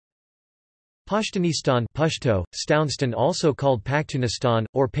Pashtunistan Pashto, Stounstan, also called Pashtunistan,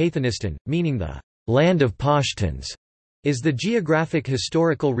 or Pashtunistan, meaning the land of Pashtuns, is the geographic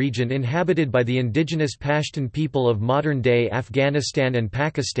historical region inhabited by the indigenous Pashtun people of modern-day Afghanistan and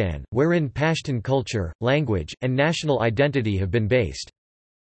Pakistan, wherein Pashtun culture, language, and national identity have been based.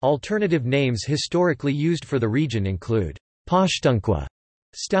 Alternative names historically used for the region include Pashtunkwa,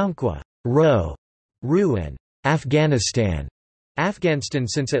 Stounkwa, Ro, Ru, and Afghanistan, Afghanistan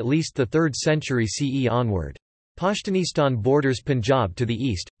since at least the 3rd century CE onward. Pashtunistan borders Punjab to the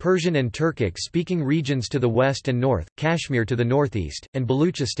east, Persian and Turkic-speaking regions to the west and north, Kashmir to the northeast, and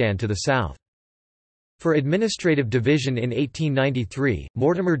Baluchistan to the south. For administrative division in 1893,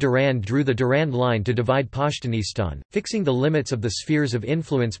 Mortimer Durand drew the Durand Line to divide Pashtunistan, fixing the limits of the spheres of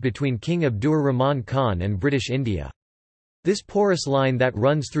influence between King Abdur Rahman Khan and British India. This porous line that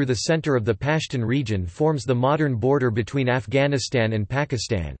runs through the centre of the Pashtun region forms the modern border between Afghanistan and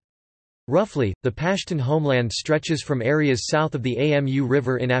Pakistan. Roughly, the Pashtun homeland stretches from areas south of the Amu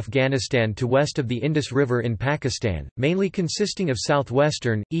River in Afghanistan to west of the Indus River in Pakistan, mainly consisting of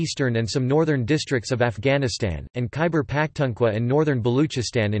southwestern, eastern and some northern districts of Afghanistan, and Khyber Pakhtunkhwa and northern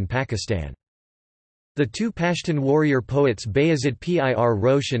Baluchistan in Pakistan. The two Pashtun warrior poets Bayazid Pir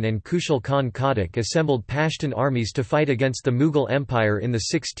Roshan and Kushal Khan Khattak assembled Pashtun armies to fight against the Mughal Empire in the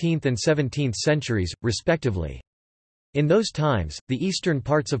 16th and 17th centuries, respectively. In those times, the eastern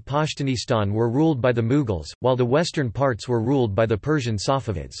parts of Pashtunistan were ruled by the Mughals, while the western parts were ruled by the Persian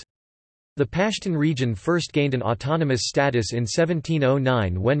Safavids. The Pashtun region first gained an autonomous status in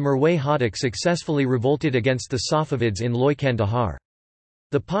 1709 when Mirwais Khattak successfully revolted against the Safavids in Loy Kandahar.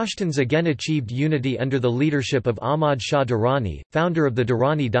 The Pashtuns again achieved unity under the leadership of Ahmad Shah Durrani, founder of the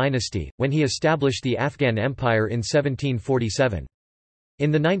Durrani dynasty, when he established the Afghan Empire in 1747.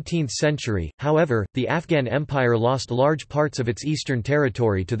 In the 19th century, however, the Afghan Empire lost large parts of its eastern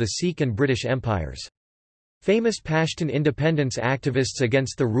territory to the Sikh and British empires. Famous Pashtun independence activists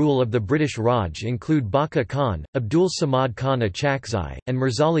against the rule of the British Raj include Baka Khan, Abdul Samad Khan Achakzai, and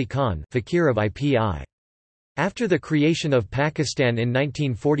Mirzali Khan, Fakir of IPI. After the creation of Pakistan in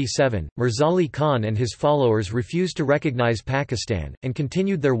 1947, Mirzali Khan and his followers refused to recognize Pakistan, and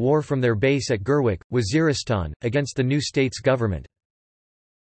continued their war from their base at Gurwik, Waziristan, against the new state's government.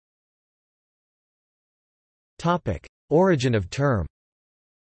 Origin of term.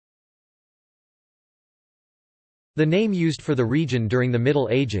 The name used for the region during the Middle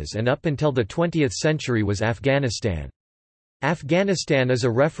Ages and up until the 20th century was Afghanistan. Afghanistan is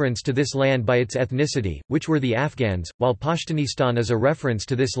a reference to this land by its ethnicity, which were the Afghans, while Pashtunistan is a reference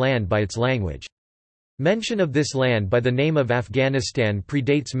to this land by its language. Mention of this land by the name of Afghanistan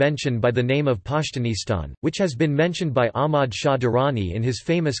predates mention by the name of Pashtunistan, which has been mentioned by Ahmad Shah Durrani in his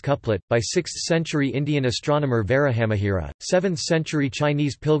famous couplet, by 6th-century Indian astronomer Varahamihira, 7th-century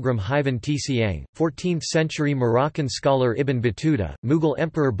Chinese pilgrim Hyvan Tsiang, 14th-century Moroccan scholar Ibn Battuta, Mughal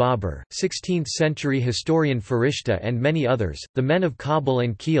Emperor Babur, 16th-century historian Farishta and many others. The men of Kabul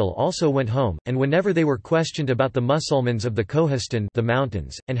and Keel also went home, and whenever they were questioned about the Musulmans of the Kohistan, the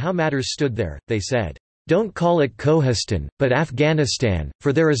mountains, and how matters stood there, they said, "Don't call it Kohistan, but Afghanistan,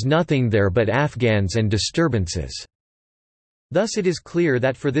 for there is nothing there but Afghans and disturbances." Thus it is clear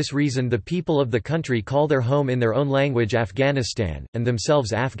that for this reason the people of the country call their home in their own language Afghanistan, and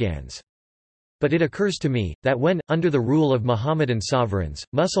themselves Afghans. But it occurs to me, that when, under the rule of Mohammedan sovereigns,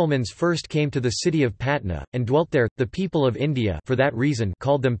 Musulmans first came to the city of Patna, and dwelt there, the people of India for that reason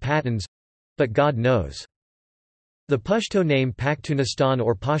called them Pathans. But God knows. The Pashto name Pashtunistan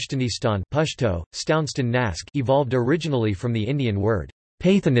or Pashtunistan Pashto, Stounstan Nask evolved originally from the Indian word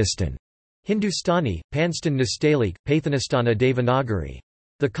Pathanistan, Hindustani, Panstan Nastalik, Pathanistana Devanagari.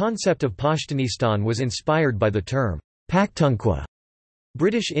 The concept of Pashtunistan was inspired by the term Pakhtunkhwa.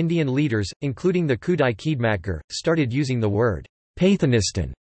 British Indian leaders, including the Khudai Khidmatgar, started using the word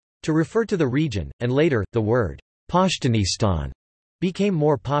Pathanistan to refer to the region, and later, the word Pashtunistan became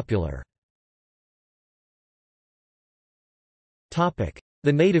more popular.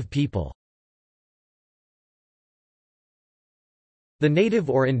 The native people. The native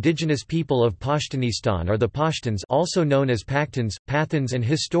or indigenous people of Pashtunistan are the Pashtuns, also known as Pakhtuns, Pathans and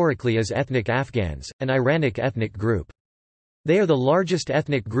historically as ethnic Afghans, an Iranic ethnic group. They are the largest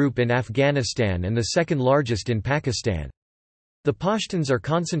ethnic group in Afghanistan and the second largest in Pakistan. The Pashtuns are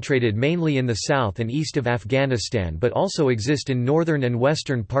concentrated mainly in the south and east of Afghanistan but also exist in northern and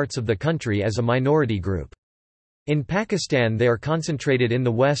western parts of the country as a minority group. In Pakistan they are concentrated in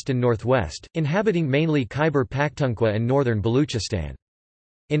the west and northwest, inhabiting mainly Khyber Pakhtunkhwa and northern Baluchistan.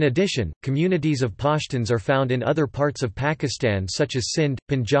 In addition, communities of Pashtuns are found in other parts of Pakistan such as Sindh,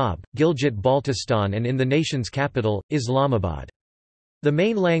 Punjab, Gilgit-Baltistan and in the nation's capital, Islamabad. The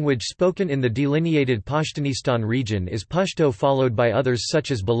main language spoken in the delineated Pashtunistan region is Pashto, followed by others such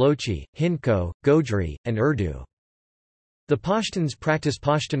as Balochi, Hindko, Gojri, and Urdu. The Pashtuns practice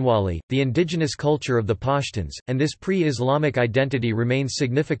Pashtunwali, the indigenous culture of the Pashtuns, and this pre-Islamic identity remains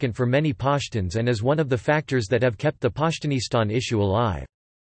significant for many Pashtuns and is one of the factors that have kept the Pashtunistan issue alive.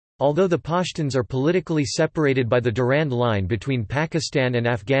 Although the Pashtuns are politically separated by the Durand Line between Pakistan and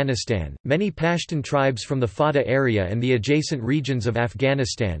Afghanistan, many Pashtun tribes from the Fata area and the adjacent regions of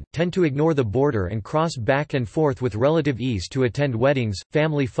Afghanistan tend to ignore the border and cross back and forth with relative ease to attend weddings,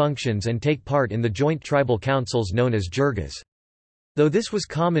 family functions and take part in the joint tribal councils known as jirgas. Though this was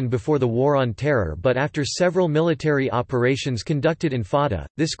common before the War on Terror, but after several military operations conducted in Fata,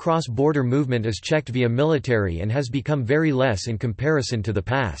 this cross-border movement is checked via military and has become very less in comparison to the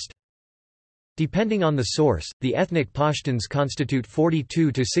past. Depending on the source, the ethnic Pashtuns constitute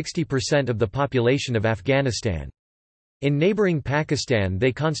 42 to 60% of the population of Afghanistan. In neighboring Pakistan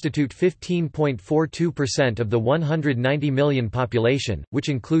they constitute 15.42% of the 190 million population, which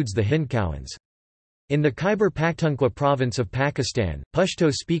includes the Hindkowans. In the Khyber Pakhtunkhwa province of Pakistan, Pashto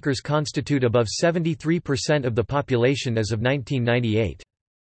speakers constitute above 73% of the population as of 1998.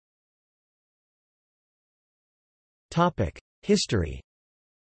 History.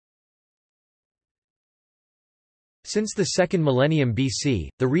 Since the 2nd millennium BC,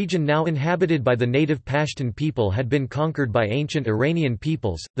 the region now inhabited by the native Pashtun people had been conquered by ancient Iranian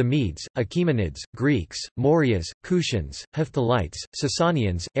peoples, the Medes, Achaemenids, Greeks, Mauryas, Kushans, Hephthalites,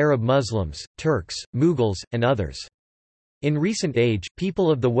 Sasanians, Arab Muslims, Turks, Mughals, and others. In recent age,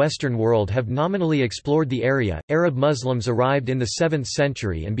 people of the Western world have nominally explored the area. Arab Muslims arrived in the 7th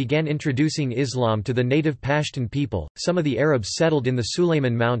century and began introducing Islam to the native Pashtun people. Some of the Arabs settled in the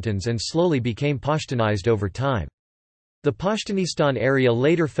Sulayman Mountains and slowly became Pashtunized over time. The Pashtunistan area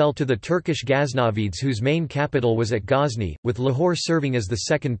later fell to the Turkish Ghaznavids, whose main capital was at Ghazni, with Lahore serving as the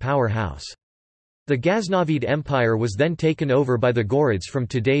second powerhouse. The Ghaznavid Empire was then taken over by the Ghurids from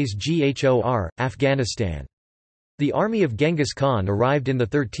today's Ghor, Afghanistan. The army of Genghis Khan arrived in the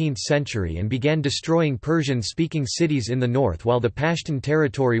 13th century and began destroying Persian-speaking cities in the north, while the Pashtun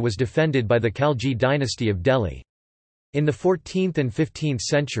territory was defended by the Khalji dynasty of Delhi. In the 14th and 15th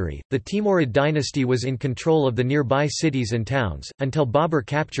century, the Timurid dynasty was in control of the nearby cities and towns, until Babur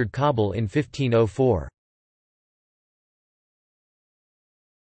captured Kabul in 1504.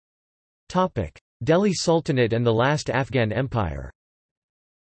 Delhi Sultanate and the last Afghan Empire.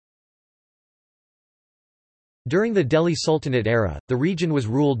 During the Delhi Sultanate era, the region was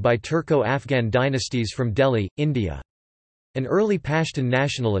ruled by Turco-Afghan dynasties from Delhi, India. An early Pashtun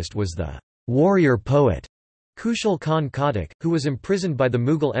nationalist was the warrior poet Khushal Khan Khattak, who was imprisoned by the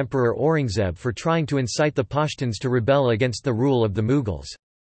Mughal Emperor Aurangzeb for trying to incite the Pashtuns to rebel against the rule of the Mughals.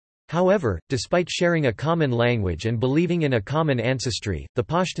 However, despite sharing a common language and believing in a common ancestry, the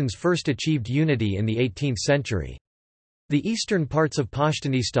Pashtuns first achieved unity in the 18th century. The eastern parts of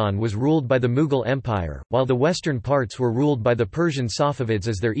Pashtunistan was ruled by the Mughal Empire, while the western parts were ruled by the Persian Safavids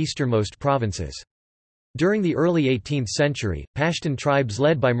as their easternmost provinces. During the early 18th century, Pashtun tribes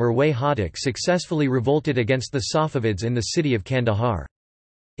led by Mirwais Khattak successfully revolted against the Safavids in the city of Kandahar.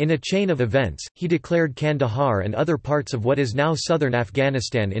 In a chain of events, he declared Kandahar and other parts of what is now southern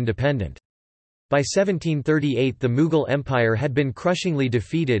Afghanistan independent. By 1738 the Mughal Empire had been crushingly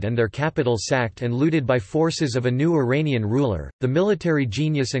defeated and their capital sacked and looted by forces of a new Iranian ruler, the military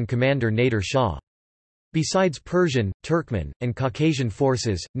genius and commander Nader Shah. Besides Persian, Turkmen, and Caucasian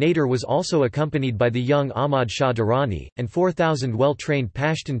forces, Nader was also accompanied by the young Ahmad Shah Durrani, and 4,000 well-trained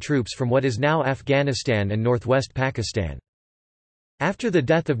Pashtun troops from what is now Afghanistan and northwest Pakistan. After the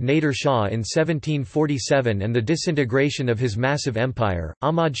death of Nader Shah in 1747 and the disintegration of his massive empire,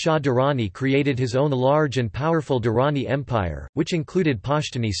 Ahmad Shah Durrani created his own large and powerful Durrani Empire, which included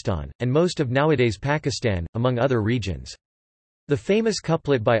Pashtunistan, and most of nowadays Pakistan, among other regions. The famous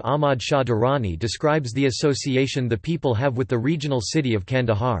couplet by Ahmad Shah Durrani describes the association the people have with the regional city of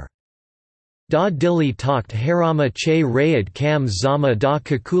Kandahar. Da dili takht harama che rayat kam zama da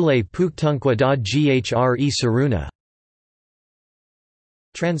kakule puktunkwa da ghr saruna.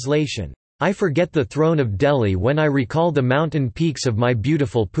 Translation. I forget the throne of Delhi when I recall the mountain peaks of my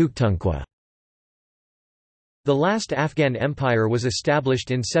beautiful Puktunkwa. The last Afghan empire was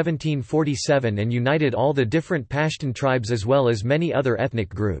established in 1747 and united all the different Pashtun tribes as well as many other ethnic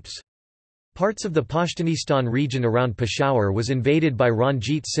groups. Parts of the Pashtunistan region around Peshawar was invaded by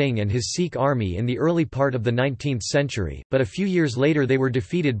Ranjit Singh and his Sikh army in the early part of the 19th century, but a few years later they were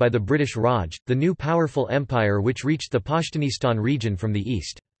defeated by the British Raj, the new powerful empire which reached the Pashtunistan region from the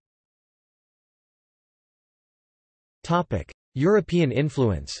east. European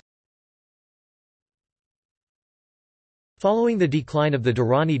influence. Following the decline of the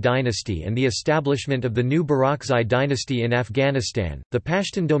Durrani dynasty and the establishment of the new Barakzai dynasty in Afghanistan, the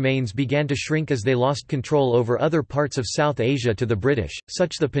Pashtun domains began to shrink as they lost control over other parts of South Asia to the British,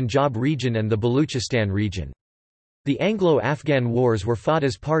 such the Punjab region and the Baluchistan region. The Anglo-Afghan wars were fought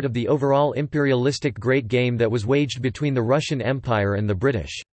as part of the overall imperialistic great game that was waged between the Russian Empire and the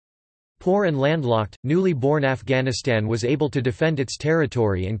British. Poor and landlocked, newly born Afghanistan was able to defend its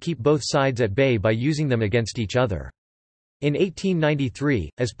territory and keep both sides at bay by using them against each other. In 1893,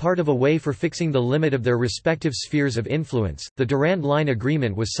 as part of a way for fixing the limit of their respective spheres of influence, the Durand Line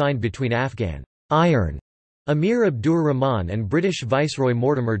Agreement was signed between Afghan Iron Emir Abdur Rahman and British Viceroy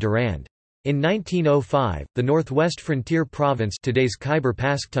Mortimer Durand. In 1905, the Northwest Frontier Province, today's Khyber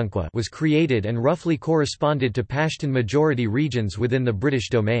Pakhtunkhwa, was created and roughly corresponded to Pashtun majority regions within the British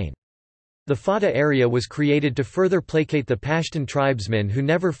domain. The Fata area was created to further placate the Pashtun tribesmen who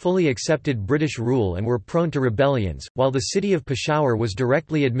never fully accepted British rule and were prone to rebellions, while the city of Peshawar was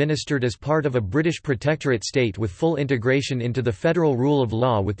directly administered as part of a British protectorate state with full integration into the federal rule of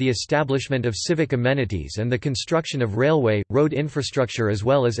law with the establishment of civic amenities and the construction of railway, road infrastructure as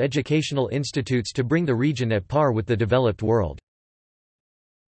well as educational institutes to bring the region at par with the developed world.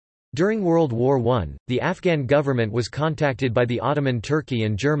 During World War I, the Afghan government was contacted by the Ottoman Turkey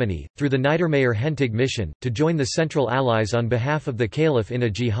and Germany, through the Niedermayer Hentig mission, to join the Central Allies on behalf of the Caliph in a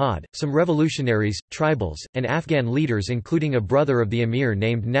jihad. Some revolutionaries, tribals, and Afghan leaders, including a brother of the emir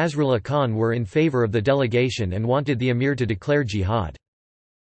named Nasrullah Khan, were in favor of the delegation and wanted the emir to declare jihad.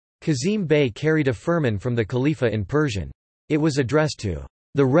 Kazim Bey carried a firman from the Khalifa in Persian. It was addressed to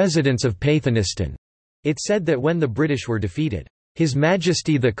the residents of Paythanistan. It said that when the British were defeated, His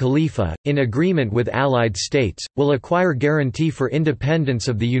Majesty the Khalifa, in agreement with Allied states, will acquire guarantee for independence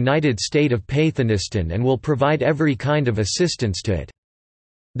of the United State of Paythanistan and will provide every kind of assistance to it.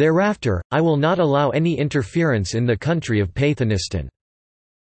 Thereafter, I will not allow any interference in the country of Paythanistan.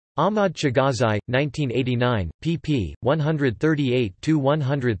 Ahmad Chagazai, 1989, pp.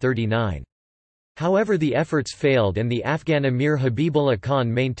 138–139. However, the efforts failed and the Afghan Emir Habibullah Khan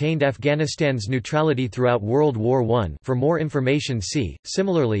maintained Afghanistan's neutrality throughout World War I. For more information see.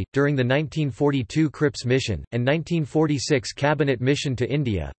 Similarly, during the 1942 Cripps mission, and 1946 Cabinet mission to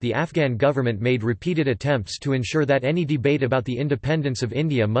India, the Afghan government made repeated attempts to ensure that any debate about the independence of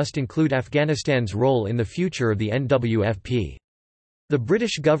India must include Afghanistan's role in the future of the NWFP. The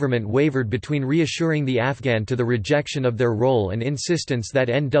British government wavered between reassuring the Afghan to the rejection of their role and insistence that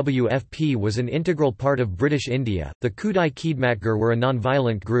NWFP was an integral part of British India. The Khudai Khidmatgar were a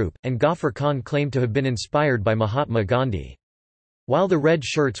non-violent group, and Ghaffar Khan claimed to have been inspired by Mahatma Gandhi. While the Red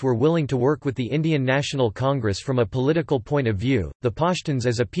Shirts were willing to work with the Indian National Congress from a political point of view, the Pashtuns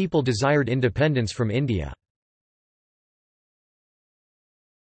as a people desired independence from India.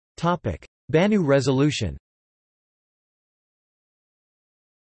 Banu Resolution.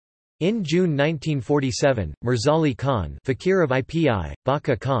 In June 1947, Mirzali Khan, Fakir of IPI,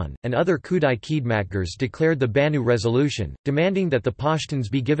 Baka Khan, and other Khudai Khidmatgars declared the Banu Resolution, demanding that the Pashtuns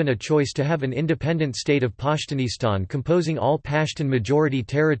be given a choice to have an independent state of Pashtunistan composing all Pashtun majority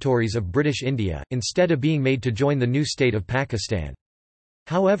territories of British India, instead of being made to join the new state of Pakistan.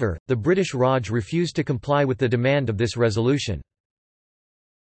 However, the British Raj refused to comply with the demand of this resolution.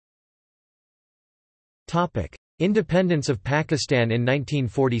 Independence of Pakistan in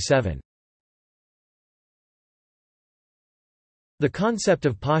 1947. The concept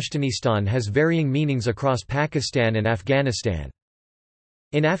of Pashtunistan has varying meanings across Pakistan and Afghanistan.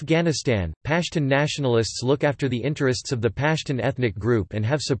 In Afghanistan, Pashtun nationalists look after the interests of the Pashtun ethnic group and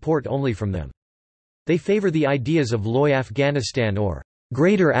have support only from them. They favor the ideas of Loy Afghanistan or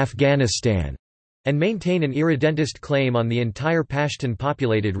Greater Afghanistan, and maintain an irredentist claim on the entire Pashtun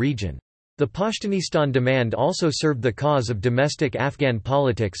populated region. The Pashtunistan demand also served the cause of domestic Afghan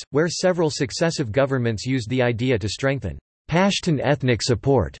politics, where several successive governments used the idea to strengthen Pashtun ethnic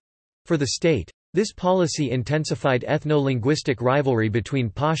support for the state. This policy intensified ethno-linguistic rivalry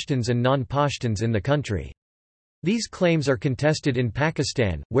between Pashtuns and non-Pashtuns in the country. These claims are contested in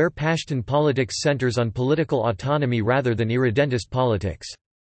Pakistan, where Pashtun politics centers on political autonomy rather than irredentist politics.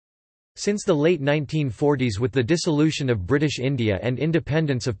 Since the late 1940s, with the dissolution of British India and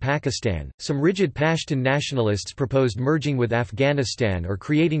independence of Pakistan, some rigid Pashtun nationalists proposed merging with Afghanistan or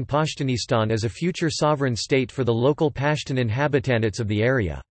creating Pashtunistan as a future sovereign state for the local Pashtun inhabitants of the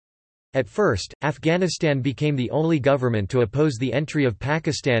area. At first, Afghanistan became the only government to oppose the entry of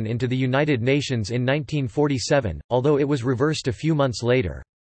Pakistan into the United Nations in 1947, although it was reversed a few months later.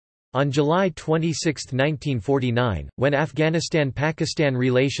 On July 26, 1949, when Afghanistan–Pakistan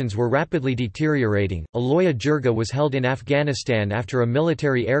relations were rapidly deteriorating, a Loya Jirga was held in Afghanistan after a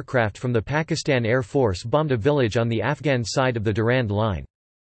military aircraft from the Pakistan Air Force bombed a village on the Afghan side of the Durand Line.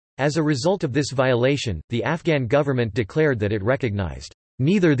 As a result of this violation, the Afghan government declared that it recognized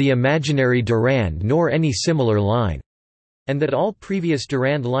neither the imaginary Durand nor any similar line, and that all previous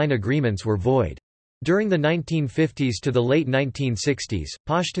Durand Line agreements were void. During the 1950s to the late 1960s,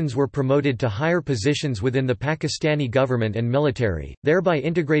 Pashtuns were promoted to higher positions within the Pakistani government and military, thereby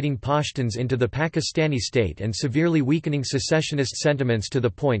integrating Pashtuns into the Pakistani state and severely weakening secessionist sentiments to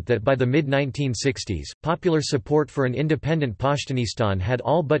the point that by the mid-1960s, popular support for an independent Pashtunistan had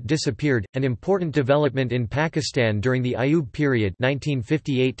all but disappeared. An important development in Pakistan during the Ayub period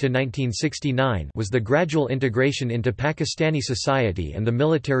 (1958 to 1969) was the gradual integration into Pakistani society and the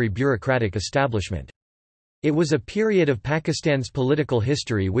military bureaucratic establishment. It was a period of Pakistan's political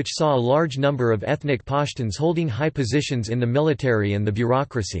history which saw a large number of ethnic Pashtuns holding high positions in the military and the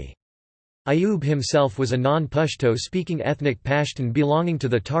bureaucracy. Ayub himself was a non-Pashto-speaking ethnic Pashtun belonging to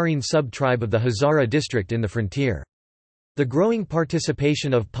the Tarin sub-tribe of the Hazara district in the frontier. The growing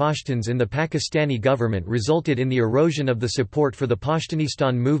participation of Pashtuns in the Pakistani government resulted in the erosion of the support for the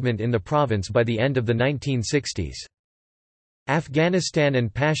Pashtunistan movement in the province by the end of the 1960s. Afghanistan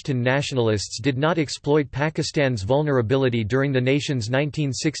and Pashtun nationalists did not exploit Pakistan's vulnerability during the nation's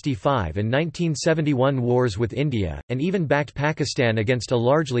 1965 and 1971 wars with India, and even backed Pakistan against a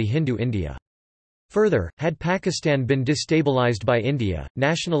largely Hindu India. Further, had Pakistan been destabilized by India,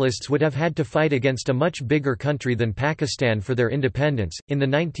 nationalists would have had to fight against a much bigger country than Pakistan for their independence. In the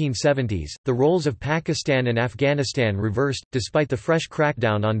 1970s, the roles of Pakistan and Afghanistan reversed, despite the fresh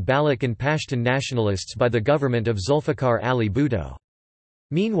crackdown on Baloch and Pashtun nationalists by the government of Zulfikar Ali Bhutto.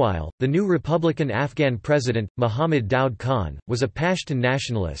 Meanwhile, the new Republican Afghan president, Muhammad Daud Khan, was a Pashtun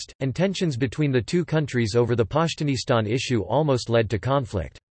nationalist, and tensions between the two countries over the Pashtunistan issue almost led to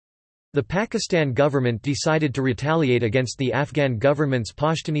conflict. The Pakistan government decided to retaliate against the Afghan government's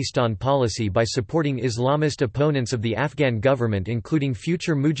Pashtunistan policy by supporting Islamist opponents of the Afghan government, including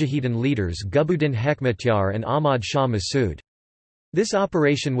future Mujahideen leaders Gulbuddin Hekmatyar and Ahmad Shah Massoud. This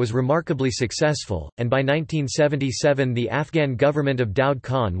operation was remarkably successful, and by 1977 the Afghan government of Daud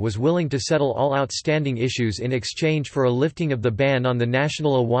Khan was willing to settle all outstanding issues in exchange for a lifting of the ban on the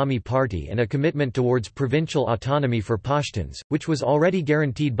National Awami Party and a commitment towards provincial autonomy for Pashtuns, which was already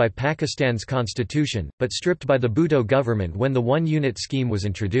guaranteed by Pakistan's constitution, but stripped by the Bhutto government when the one-unit scheme was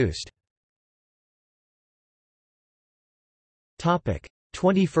introduced.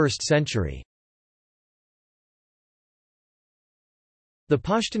 21st century. The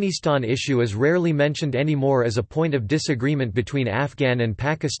Pashtunistan issue is rarely mentioned anymore as a point of disagreement between Afghan and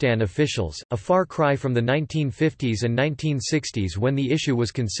Pakistan officials, a far cry from the 1950s and 1960s when the issue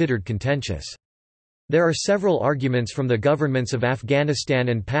was considered contentious. There are several arguments from the governments of Afghanistan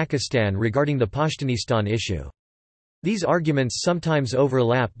and Pakistan regarding the Pashtunistan issue. These arguments sometimes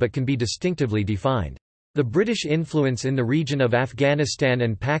overlap but can be distinctively defined. The British influence in the region of Afghanistan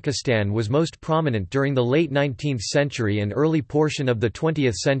and Pakistan was most prominent during the late 19th century and early portion of the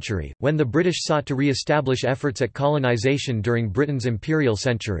 20th century, when the British sought to re-establish efforts at colonisation during Britain's imperial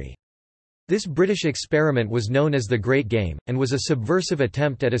century. This British experiment was known as the Great Game, and was a subversive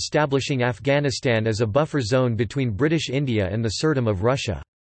attempt at establishing Afghanistan as a buffer zone between British India and the Tsardom of Russia.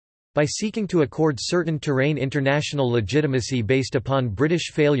 By seeking to accord certain terrain international legitimacy based upon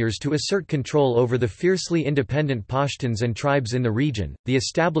British failures to assert control over the fiercely independent Pashtuns and tribes in the region, the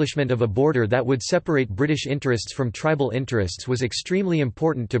establishment of a border that would separate British interests from tribal interests was extremely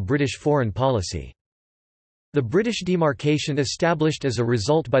important to British foreign policy. The British demarcation established as a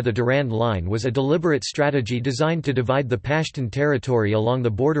result by the Durand Line was a deliberate strategy designed to divide the Pashtun territory along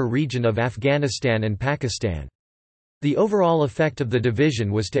the border region of Afghanistan and Pakistan. The overall effect of the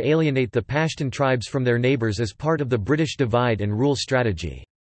division was to alienate the Pashtun tribes from their neighbours as part of the British divide and rule strategy.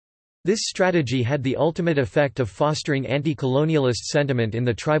 This strategy had the ultimate effect of fostering anti-colonialist sentiment in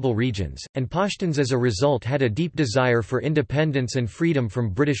the tribal regions, and Pashtuns as a result had a deep desire for independence and freedom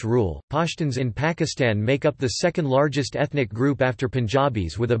from British rule. Pashtuns in Pakistan make up the second largest ethnic group after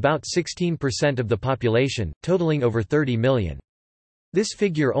Punjabis with about 16% of the population, totaling over 30 million. This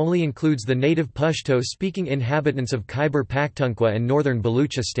figure only includes the native Pashto-speaking inhabitants of Khyber Pakhtunkhwa and northern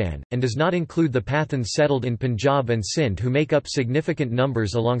Baluchistan, and does not include the Pathans settled in Punjab and Sindh who make up significant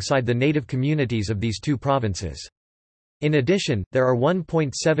numbers alongside the native communities of these two provinces. In addition, there are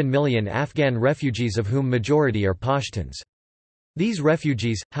 1.7 million Afghan refugees of whom majority are Pashtuns. These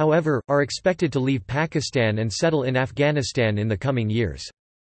refugees, however, are expected to leave Pakistan and settle in Afghanistan in the coming years.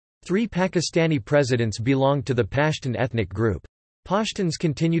 3 Pakistani presidents belong to the Pashtun ethnic group. Pashtuns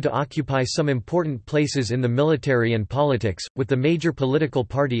continue to occupy some important places in the military and politics, with the major political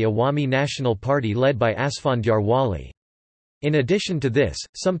party Awami National Party led by Asfandyar Wali. In addition to this,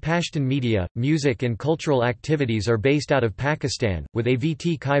 some Pashtun media, music and cultural activities are based out of Pakistan, with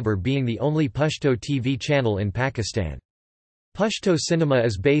AVT Khyber being the only Pashto TV channel in Pakistan. Pashto cinema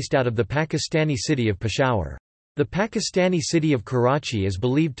is based out of the Pakistani city of Peshawar. The Pakistani city of Karachi is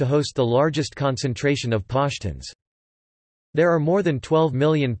believed to host the largest concentration of Pashtuns. There are more than 12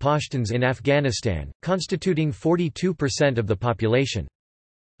 million Pashtuns in Afghanistan, constituting 42% of the population.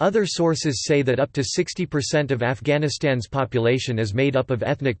 Other sources say that up to 60% of Afghanistan's population is made up of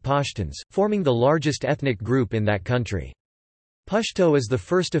ethnic Pashtuns, forming the largest ethnic group in that country. Pashto is the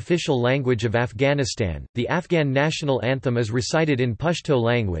first official language of Afghanistan. The Afghan national anthem is recited in Pashto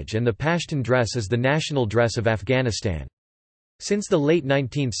language and the Pashtun dress is the national dress of Afghanistan. Since the late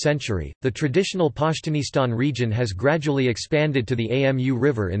 19th century, the traditional Pashtunistan region has gradually expanded to the Amu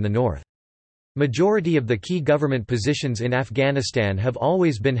River in the north. Majority of the key government positions in Afghanistan have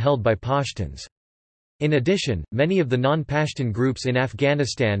always been held by Pashtuns. In addition, many of the non-Pashtun groups in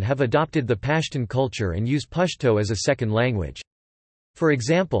Afghanistan have adopted the Pashtun culture and use Pashto as a second language. For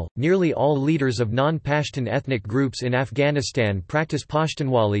example, nearly all leaders of non-Pashtun ethnic groups in Afghanistan practice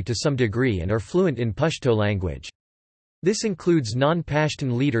Pashtunwali to some degree and are fluent in Pashto language. This includes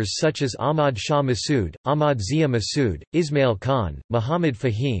non-Pashtun leaders such as Ahmad Shah Massoud, Ahmad Zia Massoud, Ismail Khan, Muhammad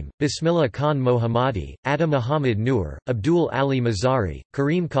Fahim, Bismillah Khan Mohammadi, Atta Muhammad Noor, Abdul Ali Mazari,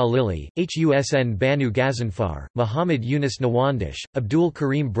 Karim Khalili, Husn Banu Ghazanfar, Muhammad Yunus Nawandish, Abdul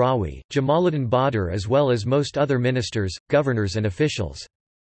Karim Brawi, Jamaluddin Badr as well as most other ministers, governors and officials.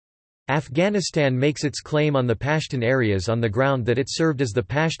 Afghanistan makes its claim on the Pashtun areas on the ground that it served as the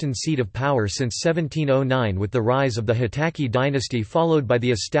Pashtun seat of power since 1709 with the rise of the Hotaki dynasty followed by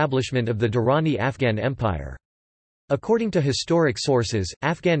the establishment of the Durrani Afghan Empire. According to historic sources,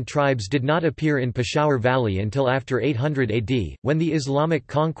 Afghan tribes did not appear in Peshawar Valley until after 800 AD, when the Islamic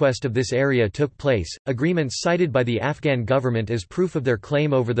conquest of this area took place. Agreements cited by the Afghan government as proof of their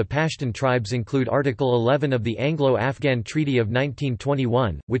claim over the Pashtun tribes include Article 11 of the Anglo-Afghan Treaty of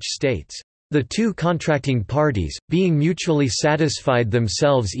 1921, which states, "The two contracting parties, being mutually satisfied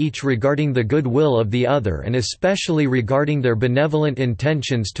themselves each regarding the good will of the other and especially regarding their benevolent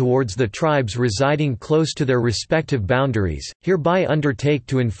intentions towards the tribes residing close to their respective boundaries, hereby undertake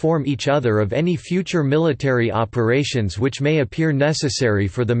to inform each other of any future military operations which may appear necessary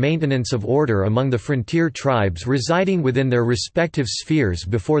for the maintenance of order among the frontier tribes residing within their respective spheres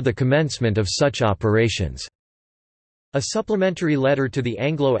before the commencement of such operations." A supplementary letter to the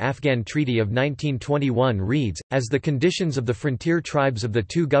Anglo-Afghan Treaty of 1921 reads, "As the conditions of the frontier tribes of the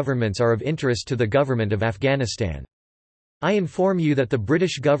two governments are of interest to the government of Afghanistan. I inform you that the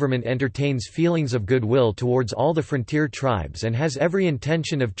British government entertains feelings of goodwill towards all the frontier tribes and has every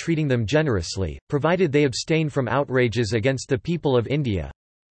intention of treating them generously, provided they abstain from outrages against the people of India."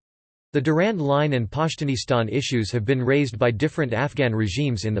 The Durand Line and Pashtunistan issues have been raised by different Afghan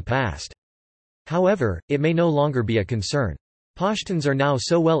regimes in the past. However, it may no longer be a concern. Pashtuns are now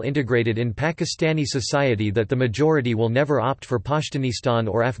so well integrated in Pakistani society that the majority will never opt for Pashtunistan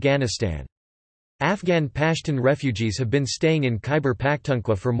or Afghanistan. Afghan Pashtun refugees have been staying in Khyber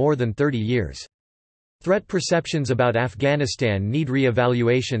Pakhtunkhwa for more than 30 years. Threat perceptions about Afghanistan need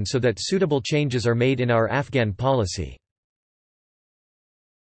re-evaluation so that suitable changes are made in our Afghan policy.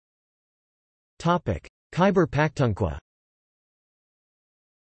 Khyber Pakhtunkhwa.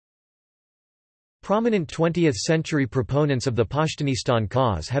 Prominent 20th-century proponents of the Pashtunistan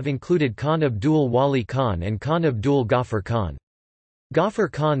cause have included Khan Abdul Wali Khan and Khan Abdul Ghaffar Khan.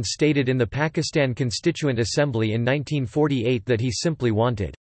 Ghaffar Khan stated in the Pakistan Constituent Assembly in 1948 that he simply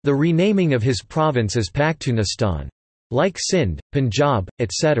wanted the renaming of his province as Pashtunistan, like Sindh, Punjab,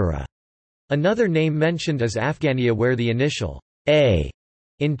 etc. Another name mentioned is Afghania, where the initial A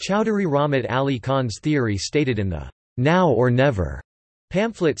in Chowdhury Rahmat Ali Khan's theory stated in the "Now or Never"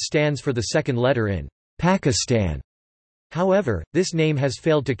 pamphlet stands for the second letter in Pakistan. However, this name has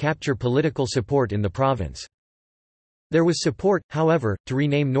failed to capture political support in the province. There was support, however, to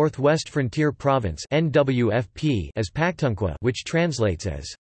rename Northwest Frontier Province (NWFP) as Pakhtunkhwa, which translates as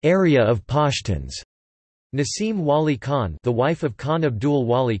area of Pashtuns. Naseem Wali Khan, the wife of Khan Abdul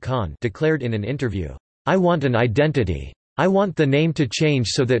Wali Khan, declared in an interview, "I want an identity. I want the name to change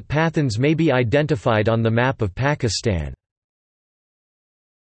so that Pathans may be identified on the map of Pakistan."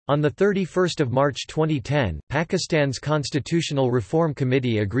 On 31 March 2010, Pakistan's Constitutional Reform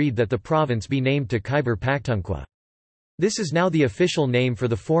Committee agreed that the province be named to Khyber Pakhtunkhwa. This is now the official name for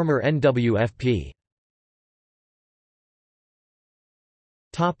the former NWFP.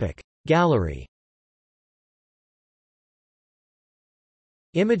 Gallery.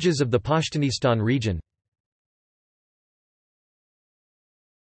 Images of the Pashtunistan region.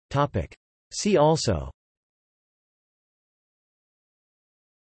 See also: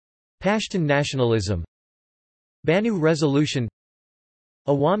 Pashtun nationalism, Banu Resolution,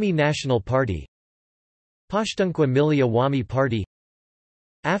 Awami National Party, Pashtunqua Milli Awami Party,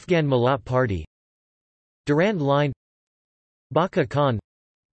 Afghan Malat Party, Durand Line, Baka Khan,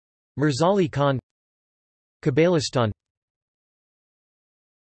 Mirzali Khan, Kabbalistan.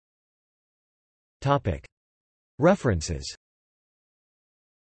 References.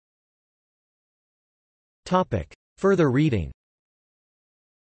 Further reading.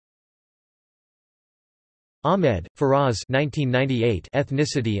 Ahmed, Faraz 1998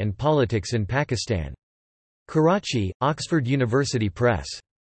 Ethnicity and Politics in Pakistan. Karachi, Oxford University Press.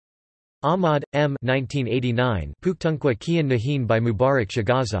 Ahmad, M. 1989 Puktunqua Kian Nahin by Mubarak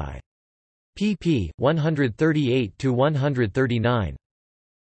Shagazai. pp. 138–139.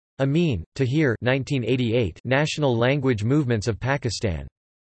 Amin, Tahir 1988 National Language Movements of Pakistan.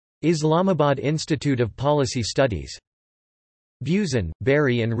 Islamabad Institute of Policy Studies. Buzan,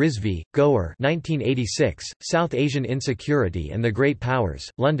 Barry and Rizvi, Goer 1986, South Asian Insecurity and the Great Powers,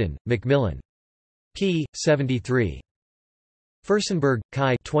 London, Macmillan. p. 73. Furstenberg,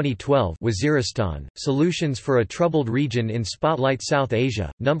 Kai 2012 Waziristan, Solutions for a Troubled Region in Spotlight South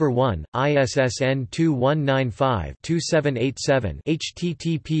Asia, No. 1, ISSN 2195-2787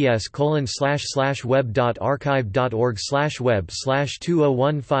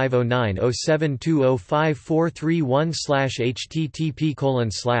 https://web.archive.org/web/20150907205431/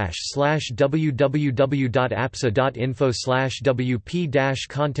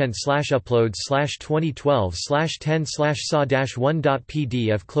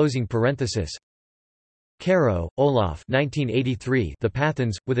 Caro, Olaf 1983 The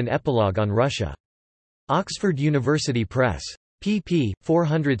Pathans, with an Epilogue on Russia. Oxford University Press. pp.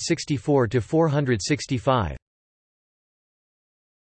 464–465.